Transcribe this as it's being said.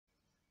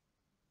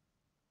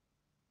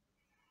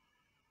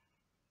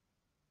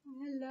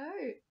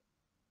Hello.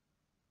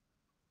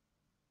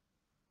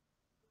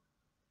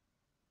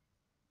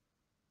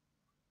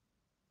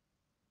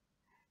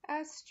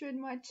 Astrid,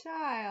 my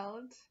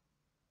child.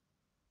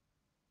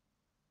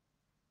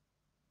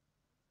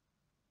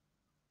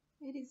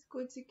 It is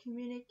good to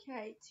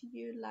communicate to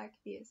you like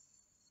this.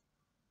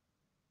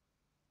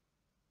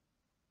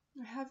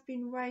 I have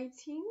been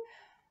waiting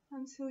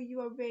until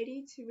you are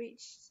ready to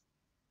reach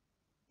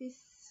this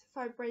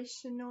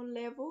vibrational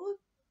level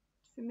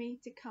for me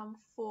to come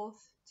forth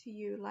to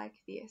you like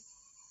this.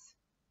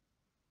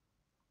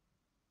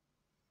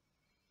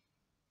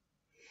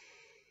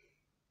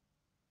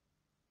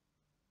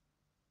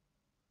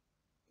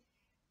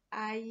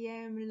 I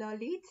am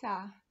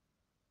Lolitta.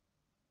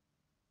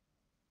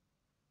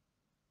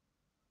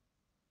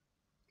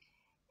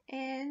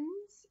 And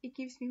it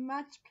gives me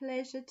much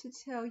pleasure to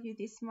tell you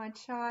this, my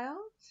child,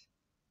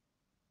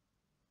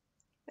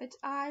 that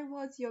I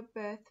was your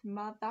birth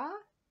mother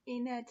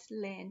in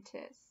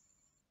Atlantis.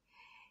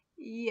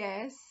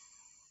 Yes,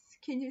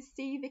 can you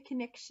see the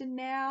connection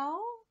now?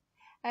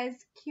 As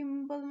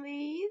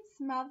Kimberley's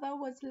mother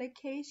was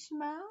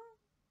Lakeshma,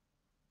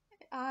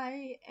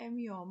 I am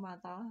your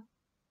mother.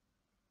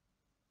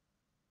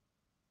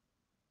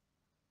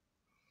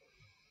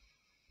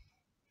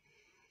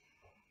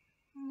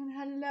 And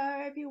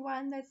hello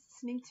everyone that's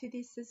listening to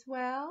this as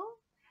well.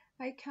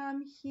 I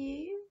come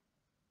here,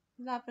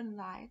 love and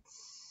light.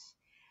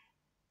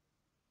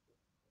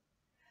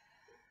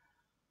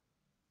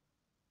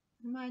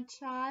 My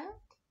child,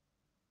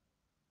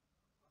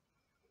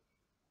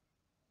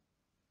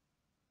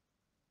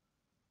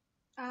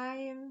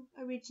 I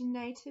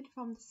originated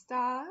from the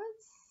stars.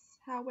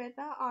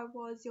 However, I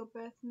was your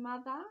birth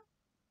mother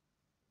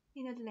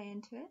in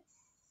Atlantis.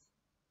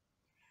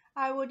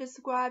 I will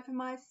describe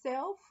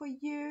myself for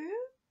you.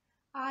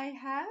 I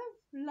have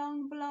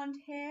long blonde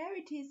hair.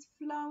 It is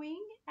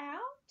flowing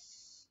out,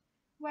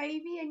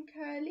 wavy and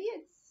curly.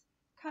 It's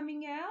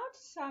coming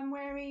out. I'm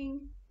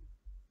wearing,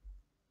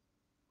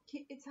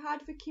 it's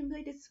hard for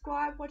Kimberley to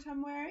describe what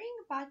I'm wearing,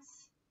 but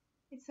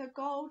it's a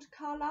gold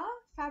color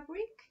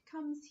fabric.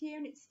 Comes here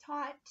and it's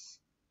tight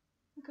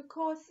like a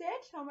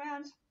corset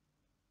around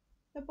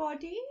the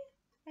body,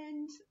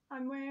 and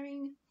I'm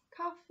wearing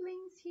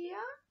cufflinks here,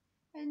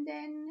 and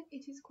then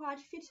it is quite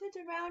fitted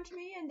around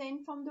me, and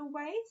then from the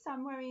waist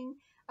I'm wearing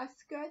a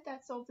skirt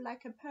that's of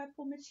like a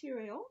purple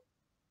material.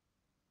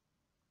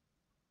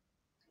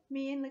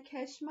 Me and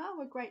Lakeshma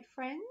were great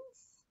friends.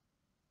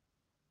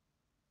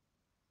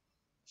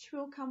 She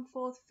will come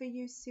forth for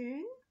you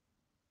soon.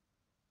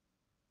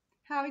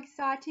 How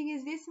exciting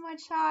is this, my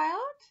child?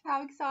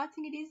 How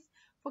exciting it is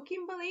for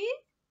Kimberley.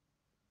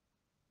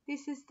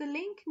 This is the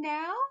link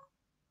now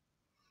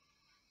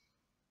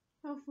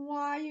of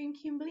why you and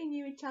Kimberley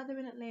knew each other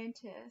in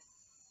Atlantis.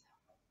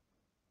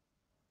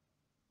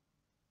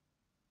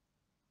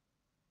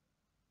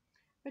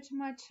 But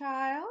my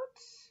child,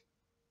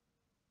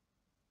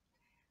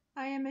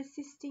 I am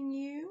assisting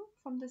you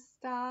from the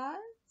stars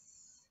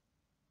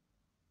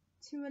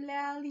to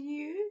allow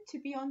you to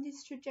be on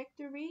this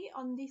trajectory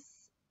on this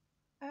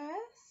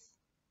earth,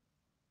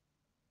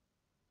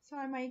 so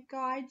I may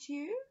guide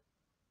you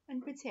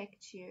and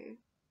protect you.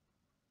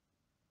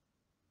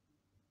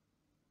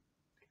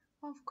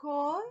 Of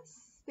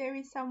course, there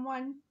is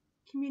someone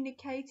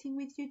communicating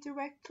with you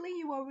directly.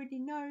 You already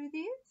know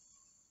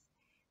this.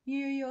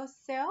 You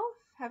yourself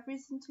have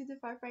risen to the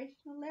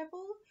vibrational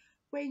level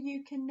where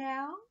you can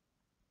now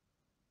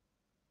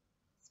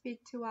speak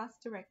to us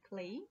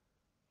directly.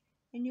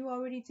 And you're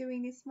already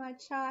doing this, my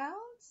child.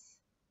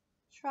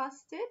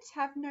 Trust it.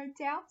 Have no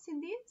doubts in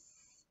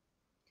this.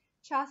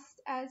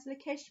 Just as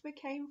Lakeshma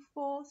came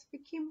forth for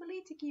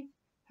Kimberley to give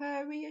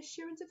her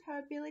reassurance of her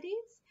abilities,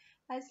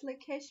 as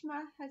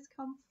Lakeshma has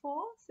come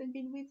forth and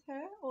been with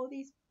her all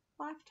these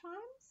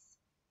lifetimes,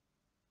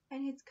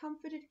 and has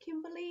comforted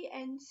Kimberley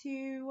and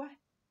to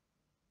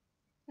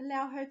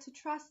allow her to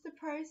trust the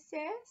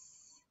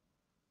process,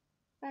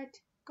 but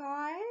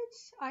guide,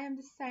 I am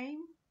the same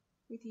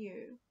with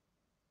you.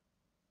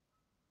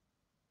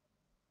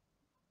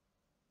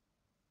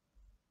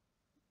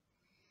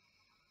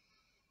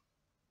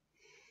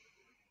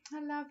 I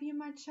love you,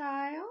 my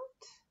child.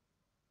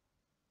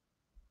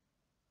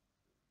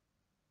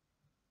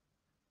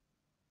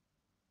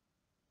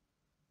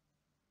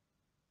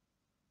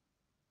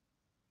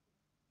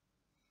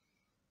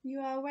 You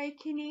are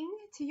awakening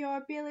to your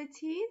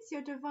abilities,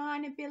 your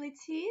divine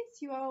abilities.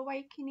 You are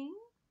awakening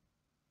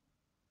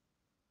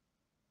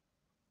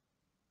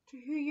to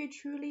who you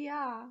truly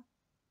are.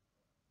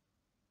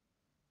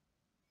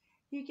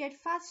 You get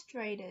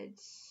frustrated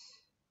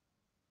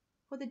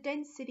for the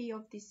density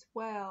of this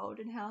world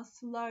and how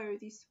slow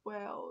this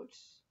world,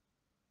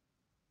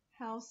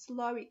 how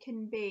slow it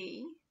can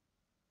be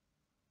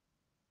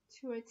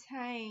to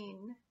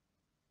attain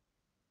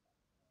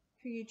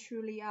who you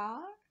truly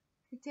are.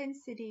 The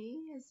density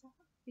has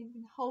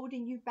been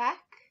holding you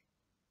back.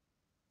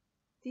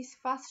 This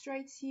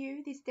frustrates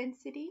you, this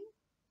density,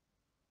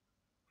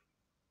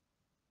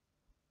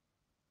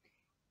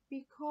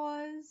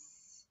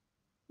 because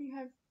You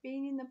have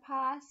been in the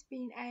past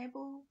been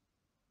able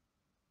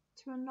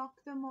to unlock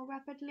them more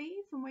rapidly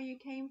from where you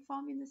came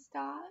from in the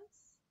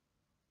stars.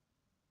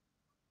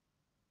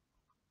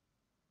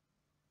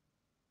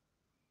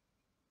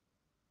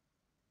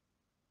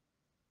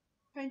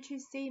 Don't you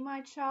see, my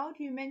child,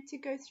 you're meant to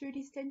go through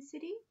this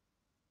density?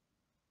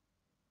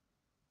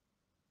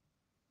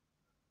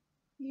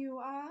 You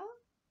are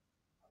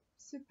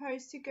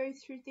supposed to go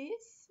through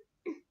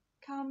this.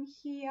 Come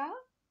here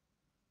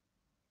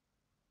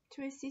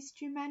to assist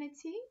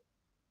humanity.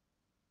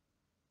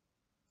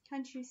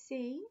 Can't you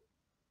see?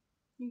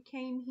 You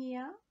came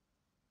here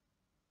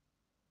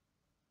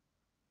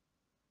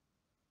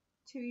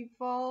to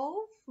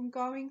evolve from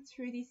going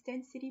through this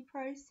density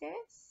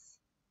process.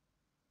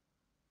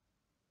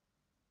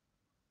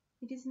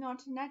 It is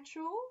not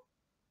natural,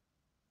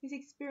 these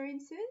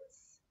experiences,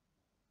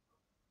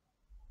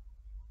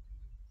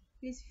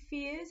 these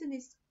fears and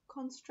these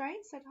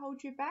constraints that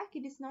hold you back.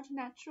 It is not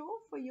natural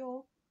for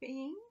your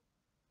being.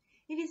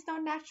 It is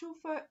not natural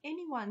for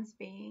anyone's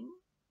being.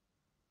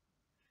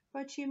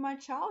 But you, my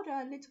child,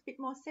 are a little bit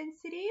more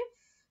sensitive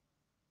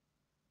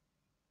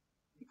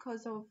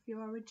because of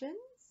your origins.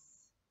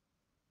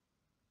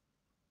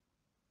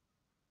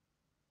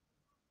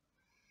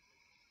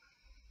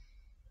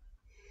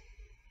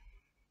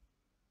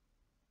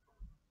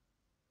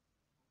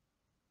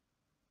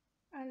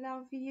 I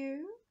love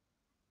you.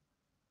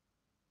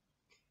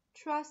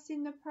 Trust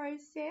in the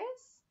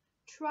process.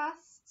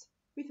 Trust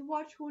with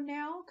what will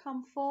now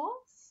come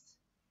forth.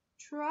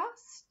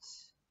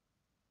 Trust.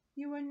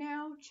 You are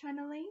now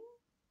channeling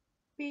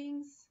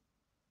beings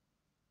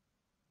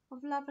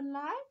of love and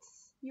light.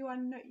 You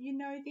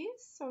know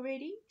this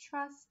already.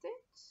 Trust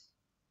it.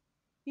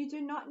 You do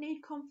not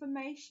need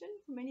confirmation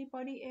from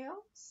anybody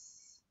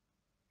else.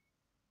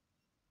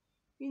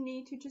 You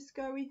need to just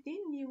go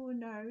within. You will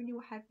know and you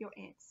will have your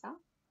answer.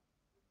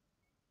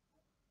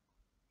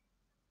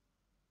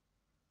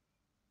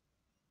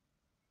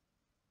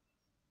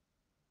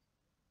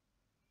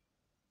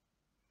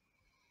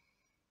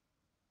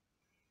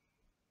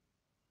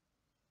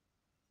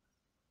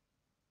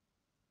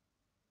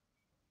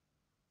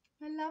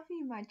 I love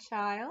you, my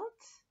child.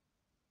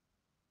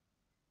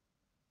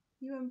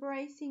 You're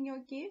embracing your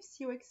gifts,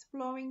 you're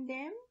exploring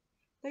them,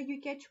 though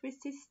you get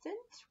resistant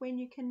when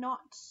you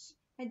cannot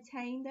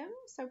attain them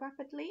so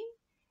rapidly.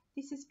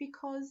 This is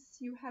because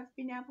you have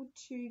been able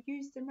to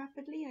use them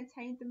rapidly and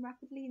attain them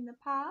rapidly in the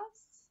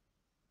past.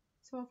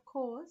 So of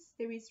course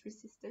there is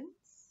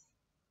resistance.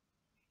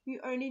 You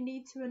only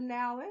need to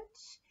allow it.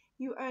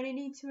 You only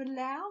need to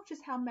allow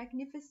just how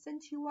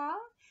magnificent you are.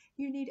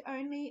 You need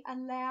only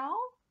allow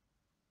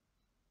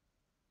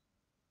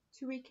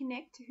to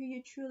reconnect to who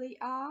you truly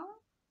are.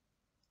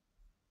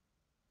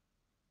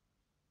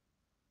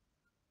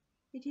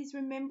 It is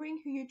remembering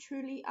who you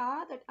truly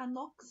are that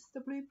unlocks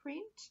the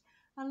blueprint,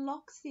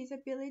 unlocks these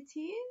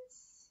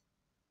abilities.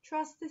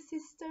 Trust the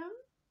system.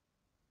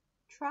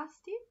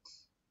 Trust it.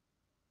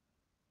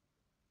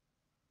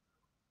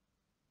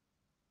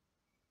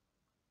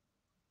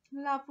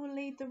 Love will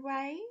lead the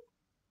way.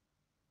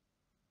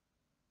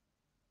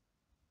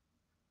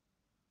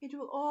 It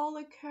will all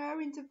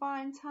occur in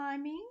divine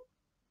timing.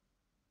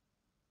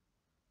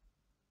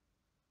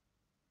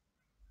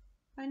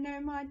 I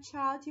know, my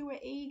child, you are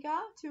eager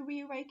to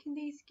reawaken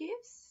these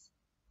gifts.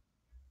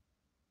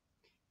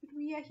 But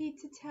we are here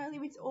to tell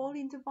you it's all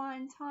in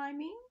divine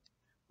timing.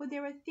 For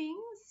there are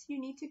things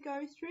you need to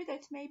go through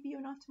that maybe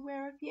you're not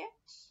aware of yet.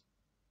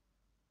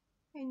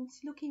 And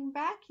looking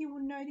back, you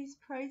will know this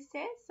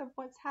process of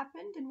what's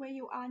happened and where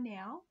you are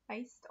now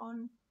based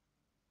on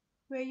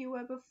where you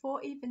were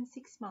before, even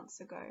 6 months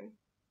ago.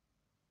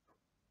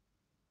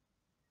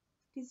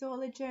 It is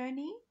all a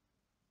journey.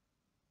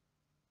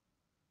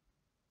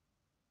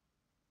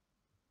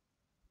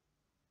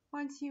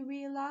 Once you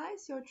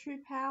realize your true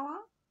power,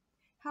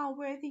 how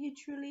worthy you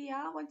truly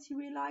are, once you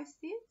realize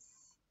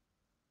this,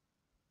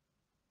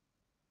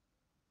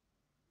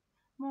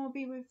 more will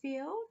be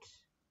revealed.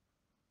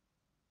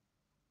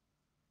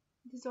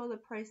 It is all a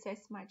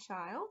process, my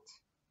child.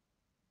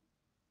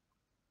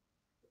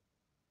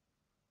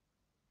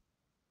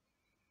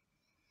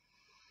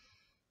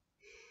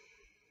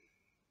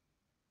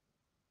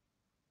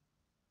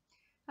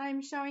 I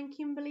am showing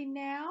Kimberley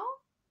now.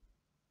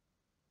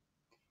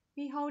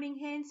 Me holding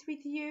hands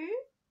with you,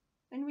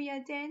 and we are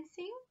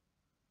dancing.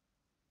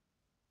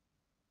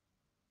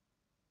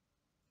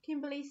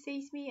 Kimberley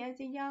sees me as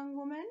a young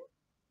woman,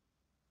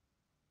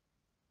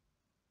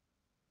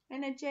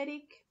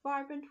 energetic,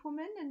 vibrant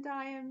woman, and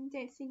I am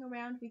dancing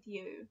around with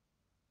you.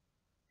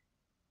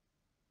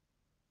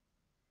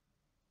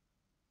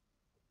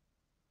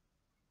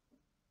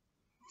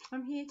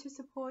 I'm here to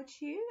support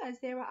you, as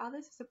there are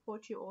others who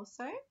support you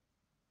also.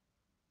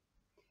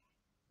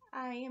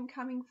 I am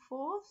coming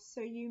forth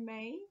so you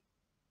may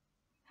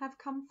have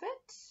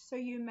comfort, so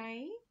you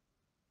may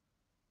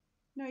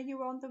know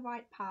you're on the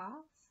right path.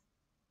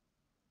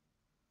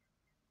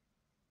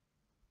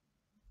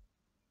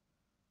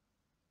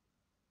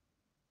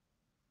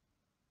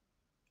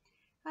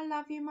 I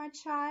love you, my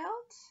child.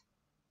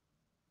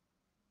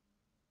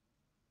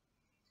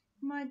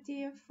 My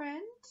dear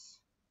friend,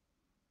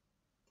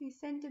 the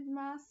Ascendant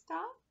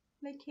Master,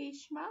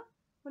 Lakeshma,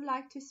 would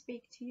like to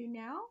speak to you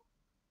now.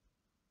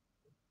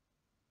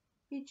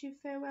 Bid you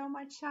farewell,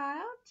 my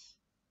child.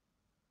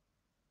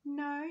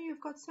 No,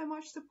 you've got so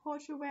much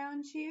support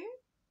around you.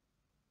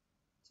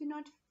 Do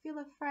not feel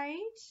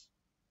afraid.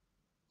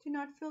 Do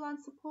not feel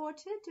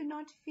unsupported. Do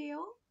not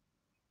feel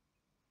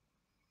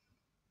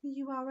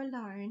you are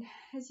alone,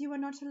 as you are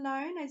not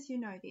alone, as you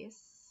know this.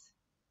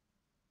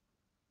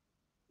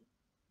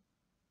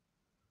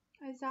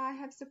 As I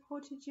have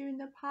supported you in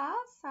the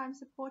past, I'm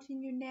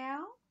supporting you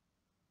now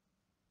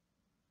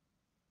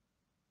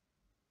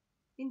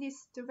in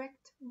this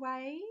direct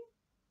way.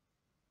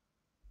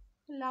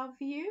 Love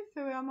you,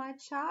 farewell, my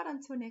child,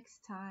 until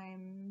next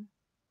time.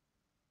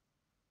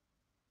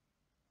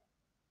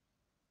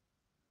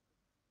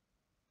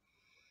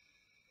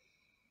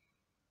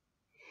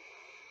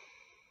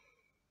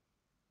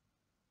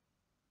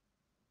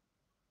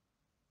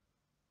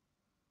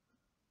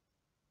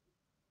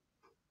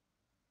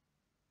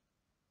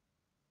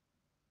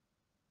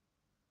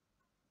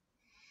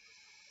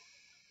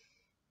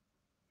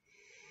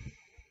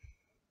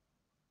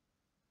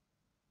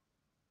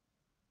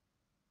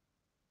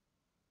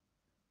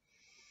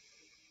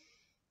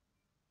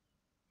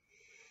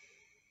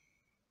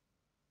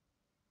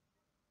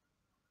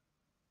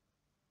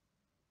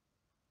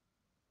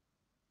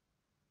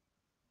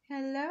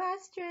 Hello,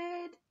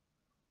 Astrid.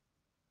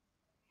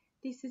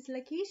 This is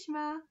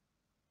Lakeshma.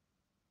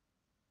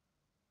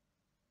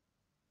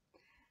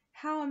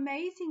 How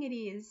amazing it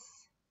is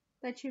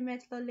that you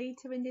met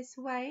Lolitta in this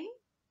way.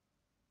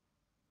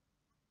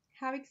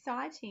 How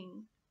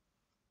exciting.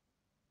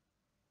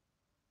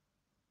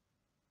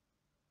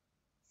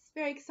 It's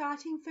very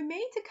exciting for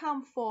me to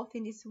come forth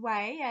in this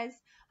way, as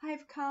I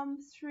have come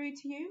through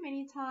to you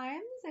many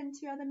times and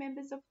to other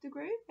members of the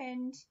group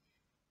and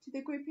to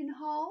the group in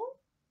whole,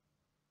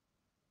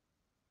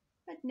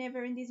 but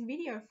never in this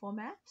video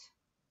format.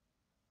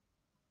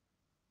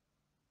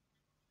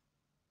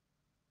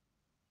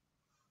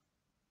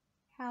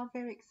 How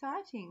very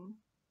exciting.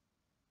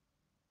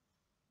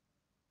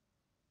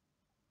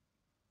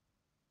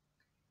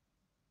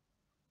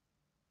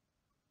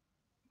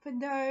 For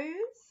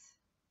those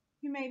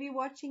who may be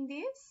watching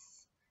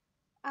this,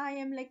 I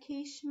am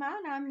Lakeshma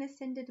and I'm an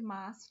Ascendant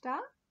Master.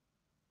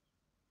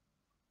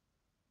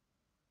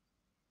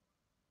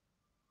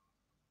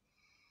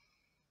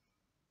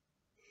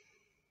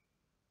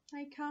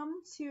 I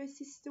come to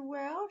assist the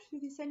world through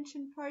the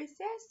ascension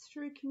process,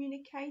 through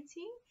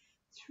communicating,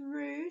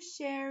 through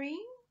sharing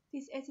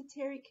this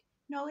esoteric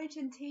knowledge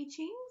and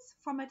teachings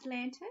from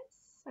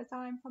Atlantis, as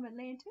I am from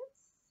Atlantis.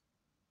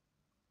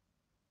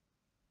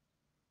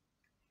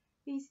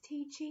 These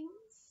teachings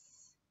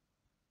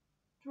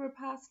were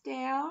passed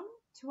down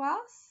to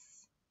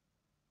us.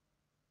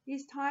 It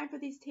is time for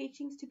these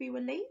teachings to be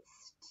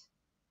released.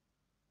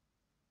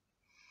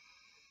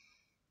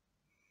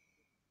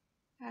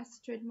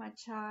 Astrid, my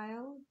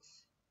child.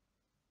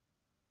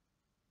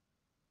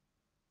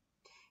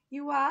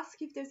 You ask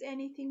if there's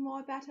anything more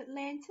about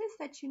Atlantis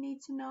that you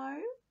need to know.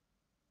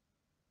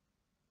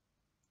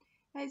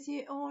 As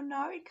you all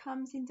know, it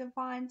comes in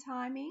divine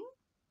timing.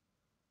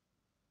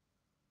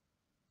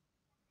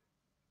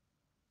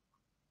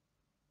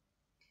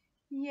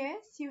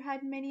 Yes, you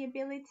had many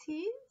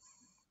abilities.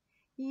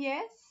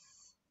 Yes,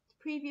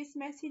 previous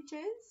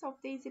messages of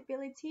these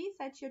abilities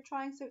that you're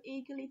trying so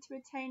eagerly to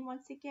attain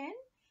once again.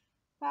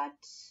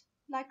 But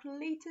like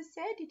Lolitta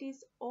said, it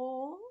is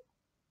all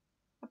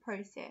a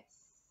process.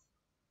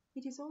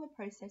 It is all a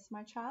process,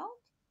 my child.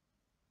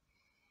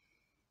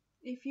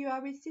 If you are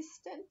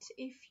resistant,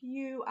 if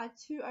you are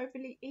too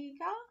overly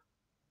eager,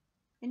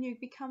 and you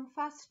become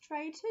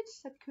frustrated,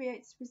 that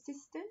creates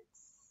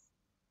resistance.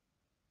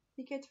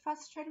 You get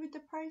frustrated with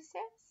the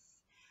process.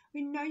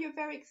 We know you're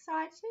very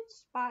excited,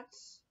 but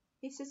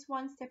it's just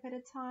one step at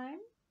a time.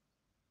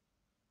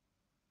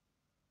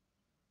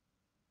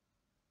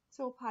 It's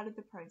all part of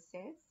the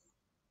process.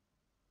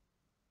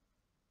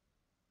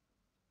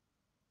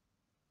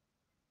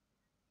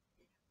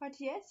 But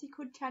yes, you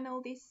could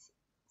channel this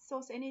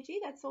source energy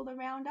that's all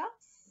around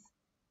us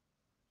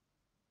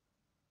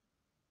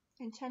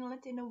and channel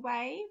it in a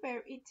way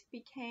where it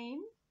became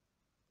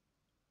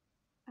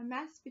a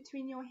mass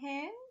between your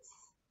hands.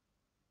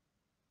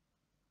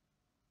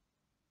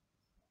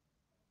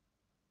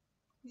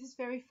 This is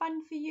very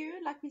fun for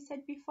you, like we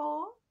said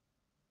before.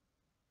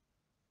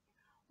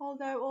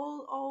 Although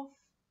all of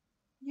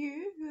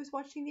you who is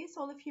watching this,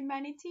 all of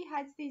humanity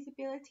has these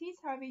abilities,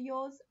 however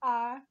yours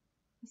are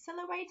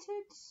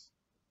accelerated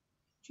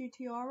due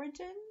to your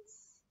origins,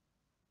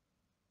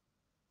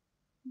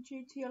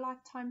 due to your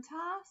lifetime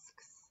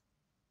tasks.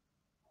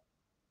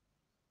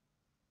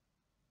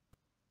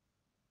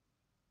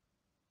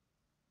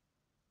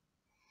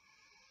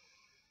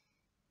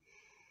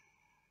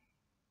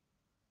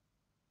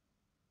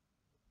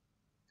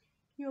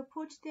 You were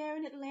put there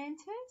in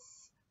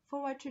Atlantis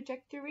for a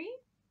trajectory.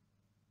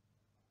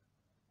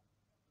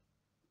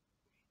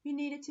 You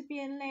needed to be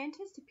in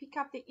Atlantis to pick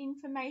up the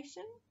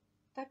information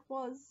that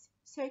was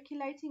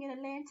circulating in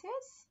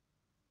Atlantis.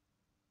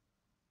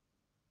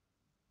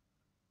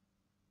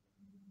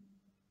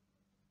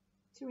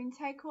 To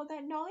intake all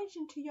that knowledge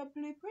into your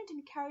blueprint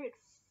and carry it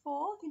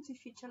forth into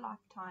future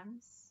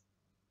lifetimes.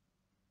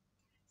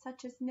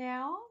 Such as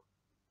now,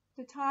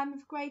 the time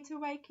of great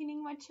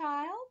awakening, my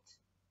child.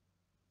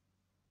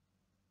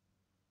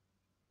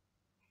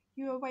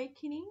 You're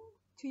awakening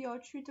to your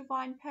true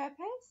divine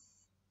purpose.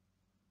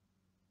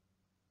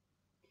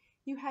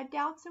 You had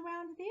doubts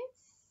around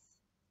this,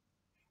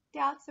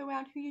 doubts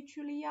around who you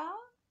truly are,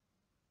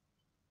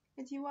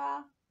 as you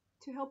are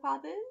to help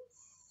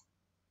others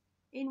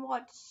in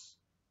what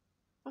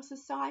our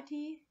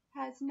society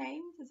has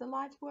named as a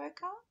light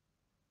worker.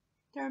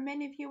 There are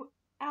many of you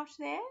out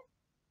there.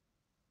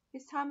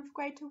 This time of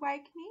great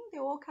awakening,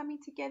 they're all coming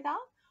together.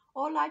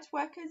 All light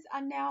workers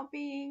are now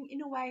being,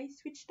 in a way,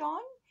 switched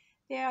on.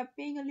 They are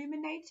being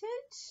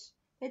illuminated.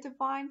 Their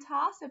divine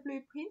tasks, their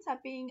blueprints are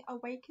being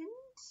awakened.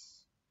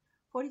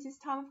 For it is this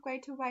time of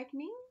great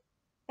awakening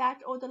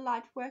that all the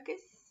light workers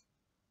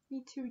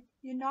need to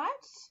unite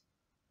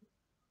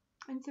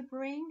and to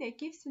bring their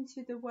gifts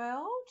into the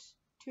world,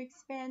 to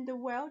expand the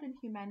world and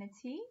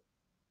humanity.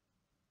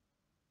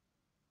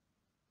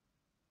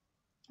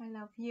 I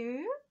love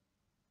you.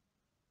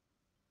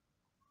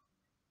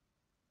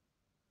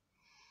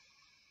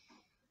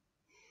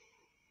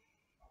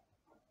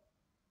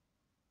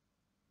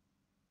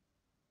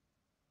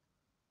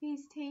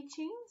 These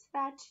teachings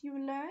that you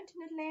learned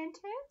in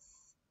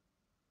Atlantis,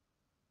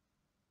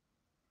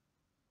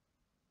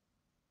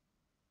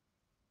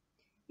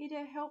 it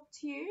helped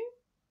you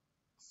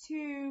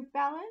to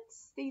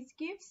balance these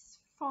gifts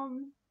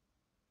from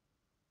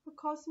the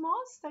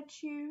cosmos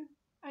that you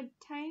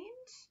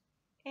attained,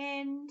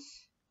 and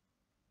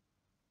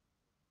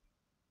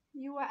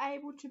you were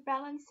able to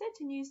balance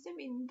it and use them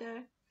in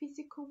the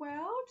physical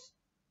world,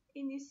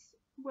 in this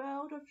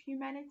world of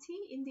humanity,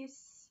 in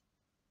this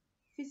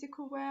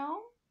physical realm.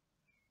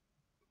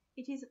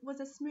 It was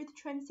a smooth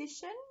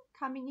transition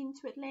coming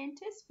into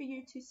Atlantis for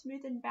you to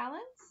smooth and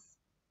balance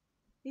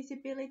these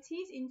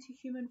abilities into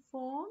human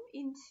form,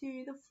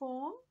 into the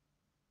form,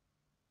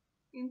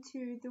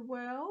 into the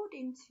world,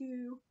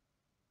 into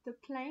the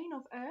plane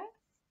of Earth.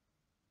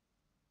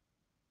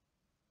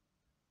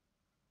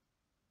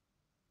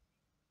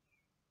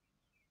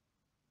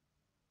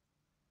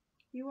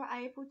 You were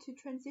able to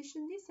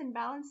transition this and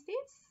balance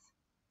this.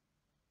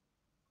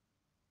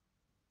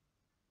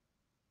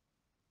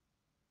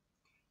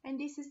 And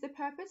this is the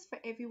purpose for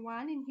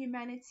everyone in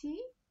humanity.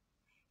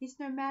 It's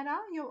no matter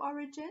your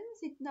origins,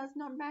 it does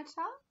not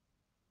matter.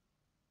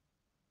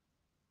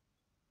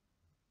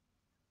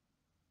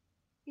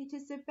 It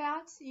is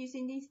about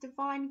using these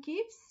divine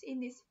gifts in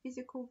this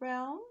physical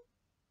realm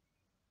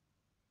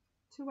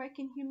to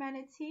awaken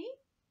humanity.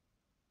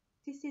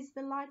 This is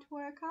the light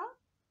worker.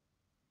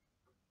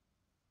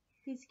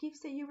 These gifts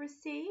that you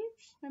received,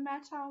 no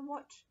matter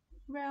what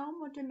realm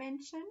or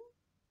dimension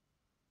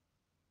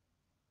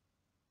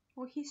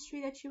or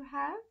history that you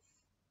have,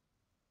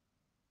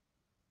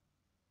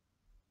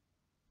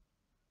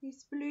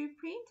 this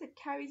blueprint that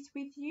carries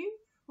with you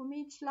from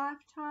each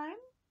lifetime,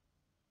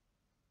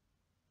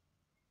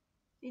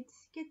 it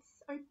gets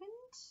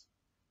opened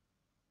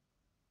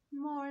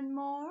more and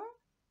more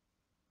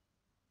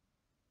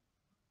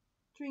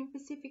during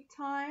specific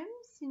times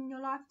in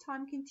your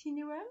lifetime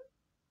continuum.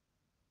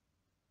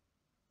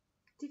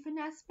 Different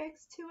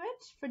aspects to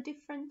it for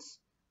different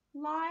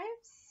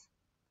lives.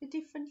 For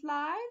different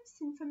lives,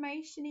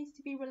 information needs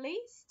to be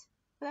released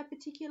for that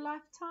particular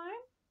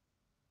lifetime.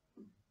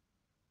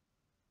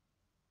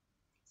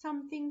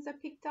 Some things are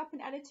picked up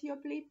and added to your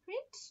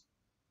blueprint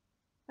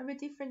over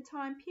different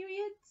time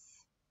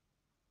periods.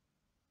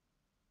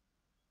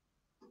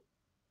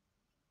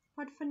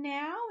 But for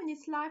now, in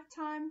this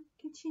lifetime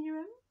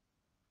continuum,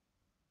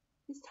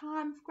 this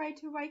time of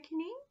great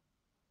awakening,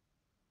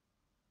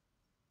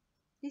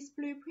 this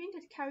blueprint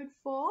is carried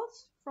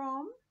forth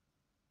from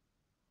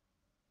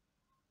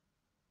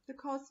the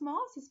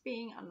cosmos is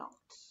being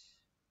unlocked.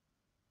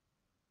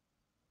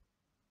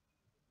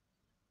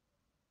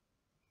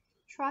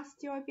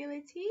 Trust your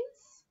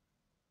abilities.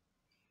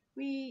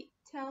 We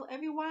tell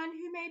everyone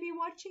who may be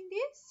watching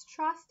this,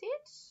 trust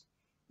it.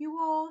 You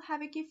all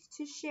have a gift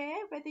to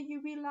share, whether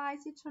you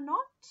realize it or not.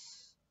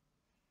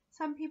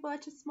 Some people are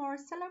just more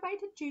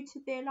accelerated due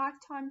to their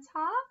lifetime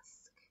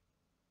task.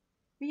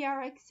 We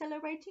are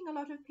accelerating a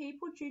lot of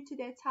people due to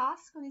their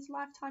task on this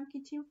lifetime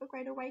continuum for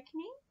great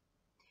awakening.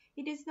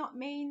 It does not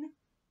mean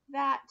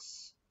that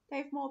they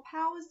have more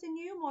powers than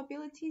you, more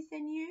abilities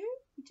than you.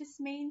 It just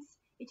means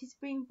it is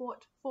being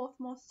brought forth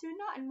more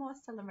sooner and more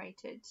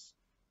accelerated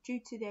due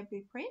to their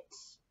blueprint.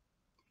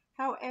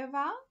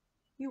 However,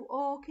 you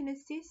all can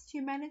assist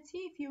humanity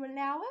if you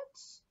allow it.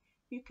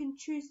 You can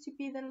choose to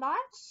be the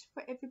light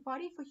for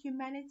everybody, for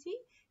humanity.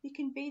 You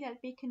can be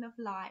that beacon of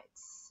light.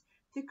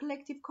 The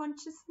collective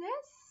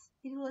consciousness,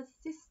 it will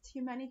assist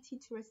humanity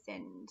to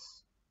ascend.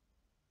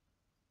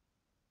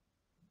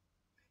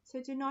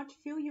 So do not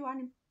feel you are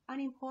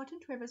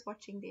unimportant, whoever's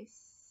watching this.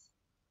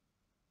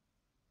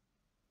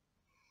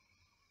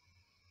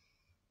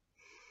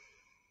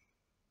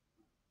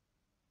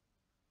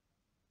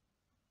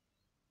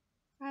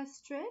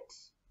 Astrid.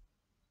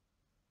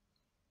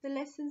 The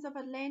lessons of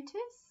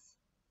Atlantis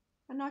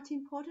are not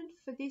important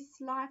for this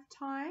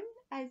lifetime,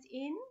 as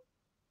in,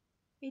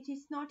 it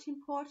is not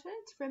important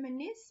to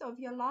reminisce of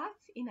your life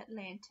in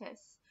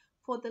Atlantis.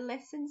 For the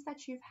lessons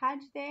that you've had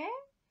there,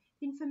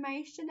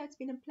 information that's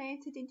been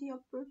implanted into your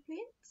blueprint,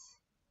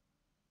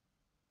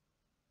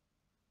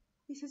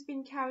 this has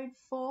been carried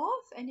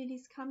forth and it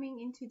is coming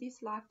into this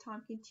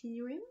lifetime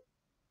continuum.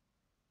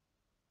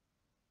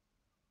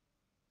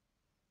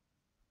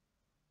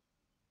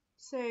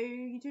 So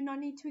you do not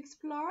need to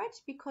explore it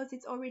because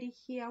it's already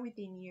here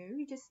within you.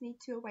 You just need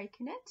to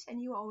awaken it,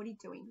 and you are already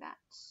doing that.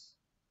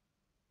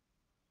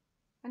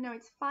 I know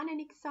it's fun and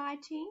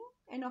exciting,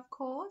 and of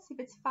course, if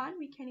it's fun,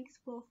 we can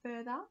explore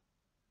further.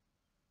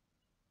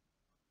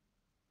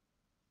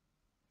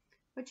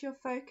 But your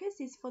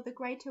focus is for the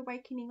great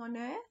awakening on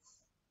earth.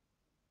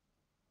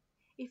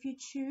 If you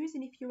choose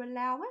and if you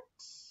allow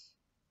it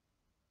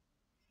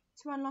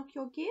to unlock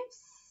your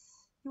gifts,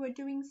 you are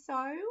doing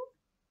so.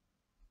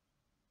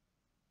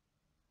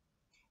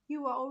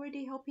 You are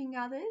already helping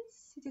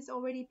others. It has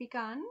already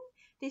begun.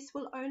 This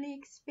will only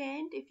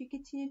expand if you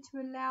continue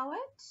to allow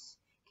it,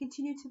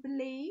 continue to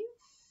believe,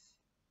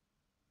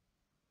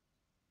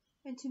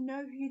 and to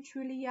know who you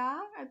truly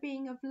are, a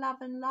being of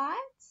love and light,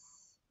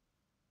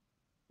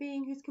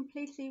 being who's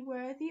completely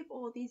worthy of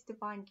all these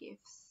divine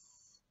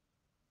gifts.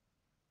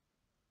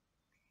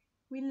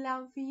 We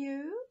love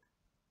you.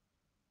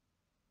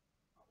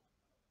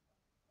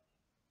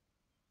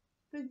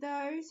 For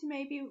those who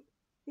may be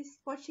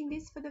watching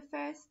this for the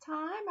first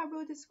time, I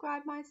will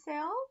describe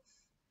myself.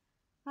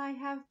 I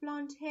have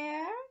blonde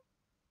hair.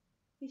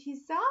 It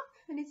is up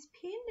and it's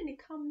pinned and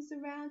it comes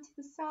around to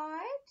the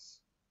side.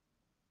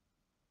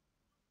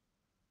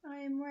 I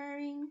am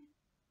wearing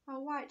a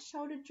white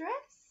shoulder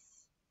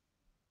dress.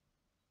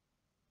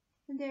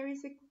 And there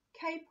is a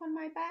cape on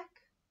my back.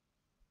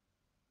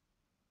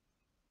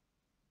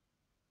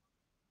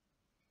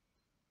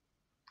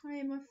 I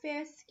am of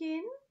fair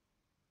skin.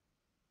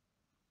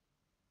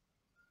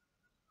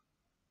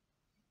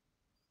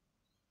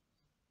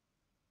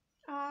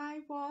 I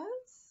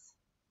was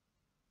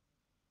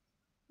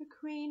the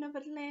Queen of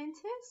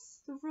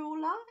Atlantis, the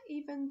ruler,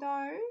 even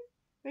though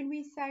when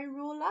we say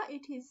ruler,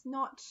 it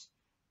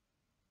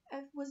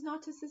was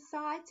not a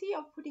society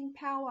of putting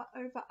power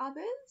over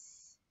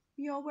others.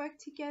 We all worked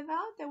together.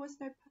 There was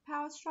no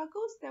power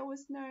struggles. There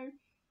was no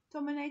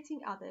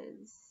dominating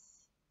others.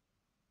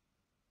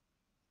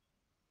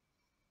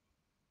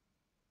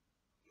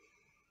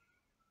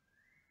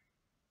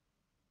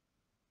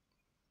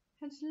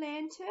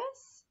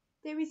 Atlantis.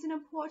 There is an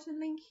important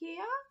link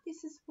here.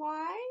 This is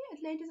why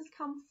Atlantis has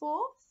come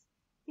forth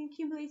in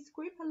Kimberley's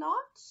group a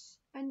lot,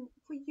 and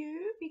for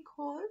you,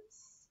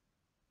 because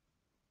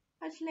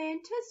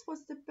Atlantis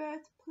was the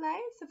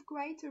birthplace of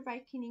great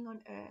awakening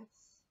on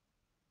earth.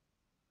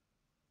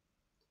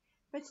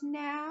 But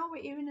now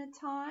we're in a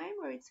time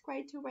where it's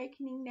great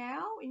awakening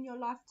now in your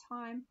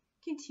lifetime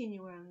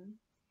continuum.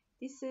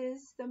 This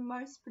is the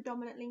most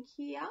predominant link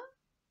here.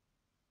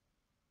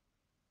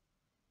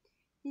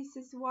 This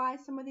is why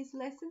some of these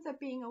lessons are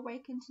being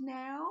awakened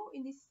now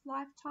in this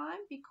lifetime,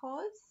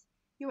 because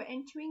you are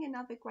entering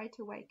another great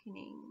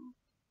awakening.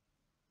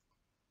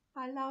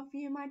 I love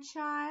you, my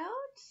child.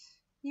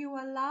 You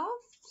are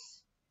loved.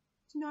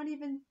 Do not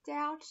even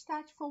doubt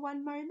that for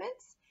one moment.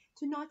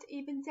 Do not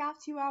even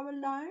doubt you are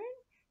alone.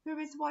 Who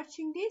is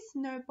watching this?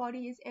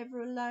 Nobody is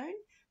ever alone.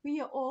 We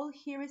are all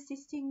here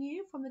assisting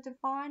you from the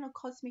divine or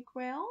cosmic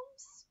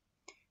realms.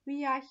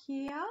 We are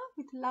here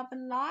with love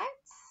and light.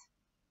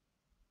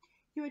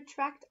 You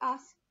attract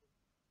us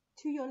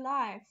to your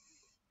life.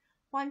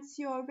 Once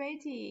you're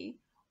ready,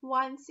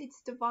 once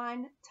it's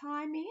divine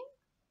timing,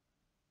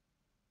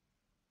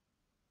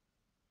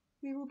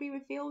 we will be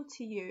revealed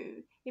to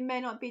you. It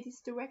may not be this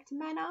direct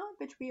manner,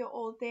 but we are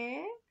all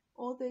there,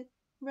 all the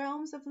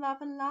realms of love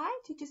and light.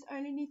 You just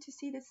only need to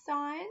see the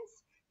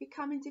signs. We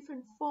come in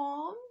different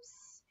forms.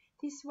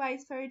 This way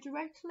is very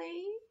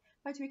directly,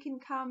 but we can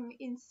come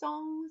in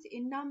songs,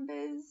 in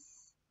numbers,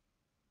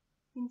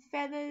 in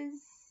feathers,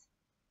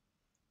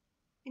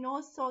 in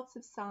all sorts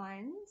of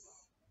signs.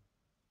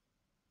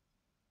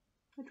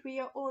 But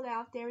we are all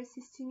out there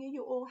assisting you.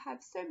 You all have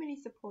so many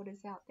supporters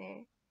out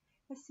there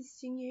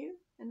assisting you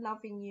and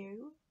loving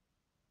you.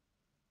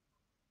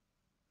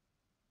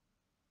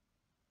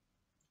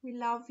 We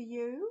love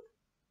you.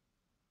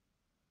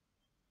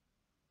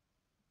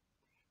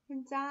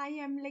 And I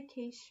am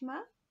Lakeshma.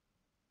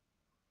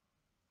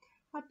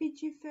 I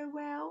bid you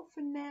farewell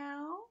for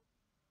now.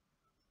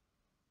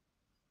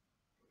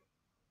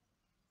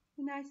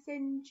 And I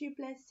send you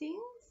blessings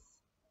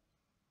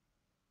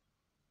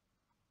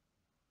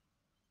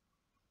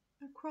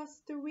across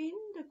the wind,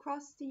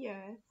 across the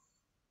earth.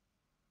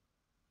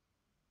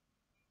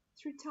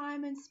 Through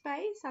time and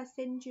space, I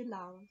send you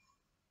love.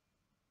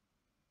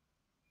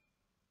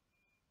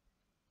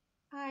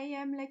 I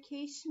am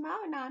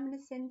Lakeshma and I'm an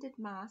Ascendant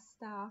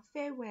Master.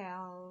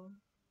 Farewell.